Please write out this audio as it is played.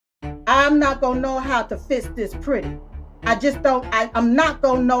I'm not going to know how to fix this pretty. I just don't, I'm not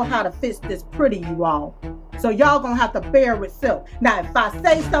going to know how to fix this pretty, you all. So y'all going to have to bear with self. Now, if I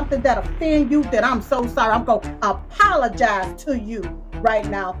say something that offend you, then I'm so sorry. I'm going to apologize to you right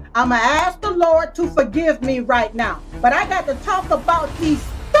now. I'm going to ask the Lord to forgive me right now. But I got to talk about these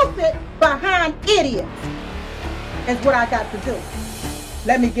stupid behind idiots. Is what I got to do.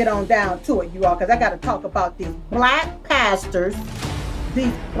 Let me get on down to it, you all, because I got to talk about these black pastors,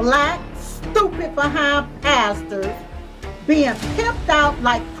 these black stupid behind pastors being pimped out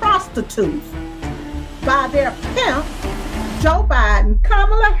like prostitutes by their pimp, Joe Biden,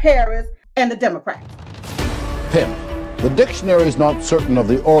 Kamala Harris, and the Democrats. Pimp. The dictionary is not certain of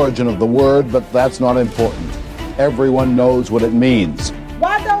the origin of the word, but that's not important. Everyone knows what it means.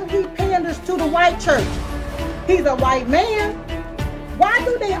 Why don't he panders to the white church? He's a white man. Why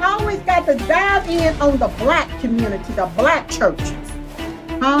do they always got to dive in on the black community, the black churches?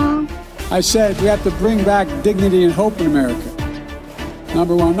 Huh? I said we have to bring back dignity and hope in America.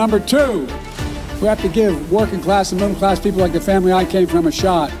 Number one. Number two, we have to give working class and middle class people like the family I came from a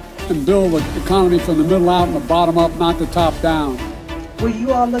shot and build the economy from the middle out and the bottom up, not the top down. Will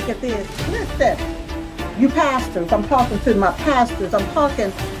you all look at this? Listen, you pastors, I'm talking to my pastors, I'm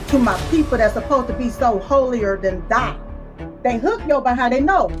talking to my people that's supposed to be so holier than thou. They hook your behind, they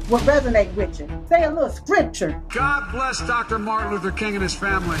know what resonate with you. Say a little scripture. God bless Dr. Martin Luther King and his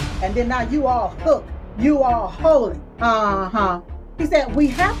family. And then now you all hook, you all holy. He said, we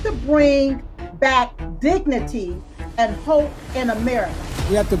have to bring back dignity and hope in America.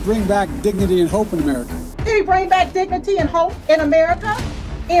 We have to bring back dignity and hope in America. Did he bring back dignity and hope in America?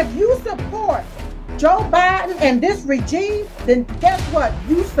 If you support Joe Biden and this regime, then guess what?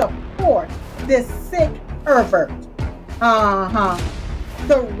 You support this sick pervert.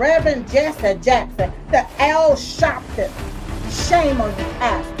 The Reverend Jesse Jackson, the Al Sharpton. Shame on you,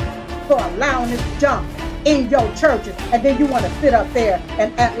 pastor, for allowing this junk in your churches. And then you want to sit up there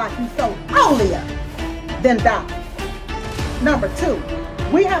and act like you're so holier than thou. Number two,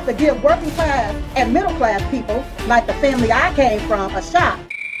 we have to give working class and middle class people, like the family I came from, a shot.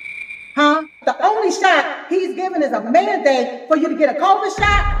 The only shot he's given is a mandate for you to get a COVID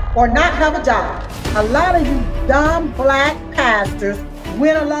shot or not have a job. A lot of you dumb black pastors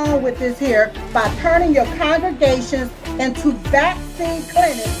went along with this here by turning your congregations into vaccine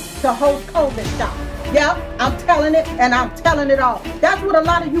clinics to host COVID shots. Yep, I'm telling it and I'm telling it all. That's what a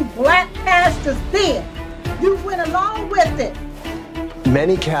lot of you black pastors did. You went along with it.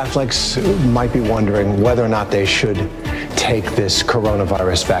 Many Catholics might be wondering whether or not they should take this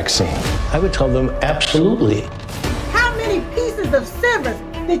coronavirus vaccine. I would tell them absolutely. How many pieces of silver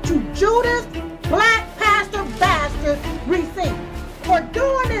did you Judas, black pastor bastards receive for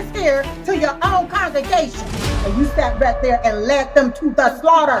doing this here to your own congregation? And you sat right there and led them to the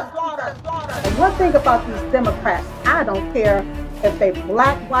slaughter. And one thing about these Democrats, I don't care if they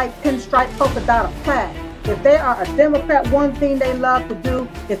black, white, pinstripe, polka dot, or flag. If they are a Democrat, one thing they love to do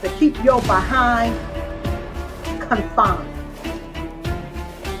is to keep your behind confined.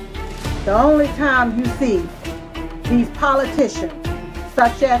 The only time you see these politicians,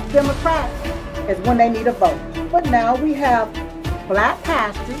 such as Democrats, is when they need a vote. But now we have black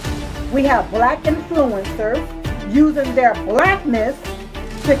pastors, we have black influencers using their blackness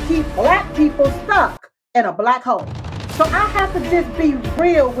to keep black people stuck in a black hole. So I have to just be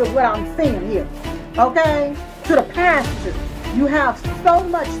real with what I'm seeing here. Okay? To the pastors, you have so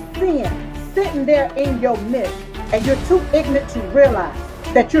much sin sitting there in your midst, and you're too ignorant to realize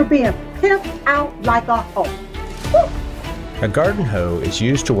that you're being pimped out like a hoe. Woo. A garden hoe is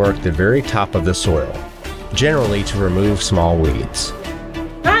used to work the very top of the soil, generally to remove small weeds.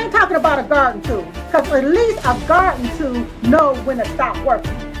 I ain't talking about a garden tool, because at least a garden tool knows when to stop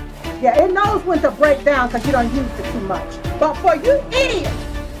working. Yeah, it knows when to break down because you don't use it too much. But for you idiots,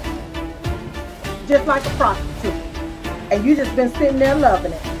 just like a prostitute, and you just been sitting there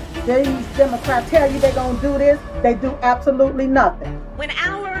loving it. These Democrats tell you they're going to do this, they do absolutely nothing. When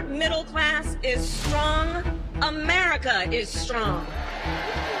our middle class is strong, America is strong.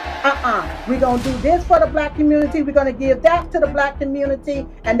 We're going to do this for the black community, we're going to give that to the black community,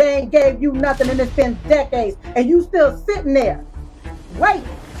 and they ain't gave you nothing, and it's been decades, and you still sitting there, waiting.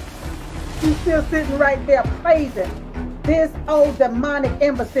 You still sitting right there praising this old demonic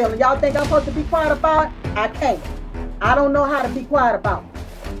imbecile. And y'all think I'm supposed to be quiet about it? I can't. I don't know how to be quiet about it.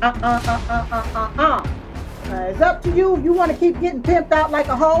 It's up to you. You want to keep getting pimped out like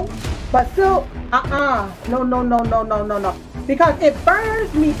a hoe, but still, no. Because it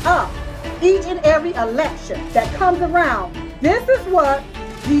burns me up each and every election that comes around. This is what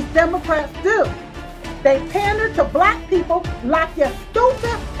these Democrats do. They pander to black people like you're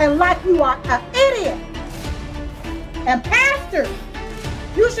stupid and like you are an idiot. And pastors,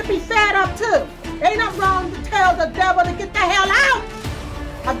 you should be fed up too. Ain't nothing wrong to tell the devil to get the hell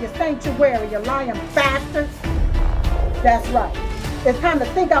out of your sanctuary, you lying bastards. That's right. It's time to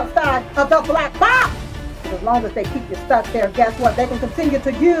think outside of the black box. But as long as they keep you stuck there, guess what? They can continue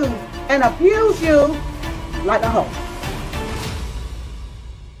to use and abuse you like a hoe.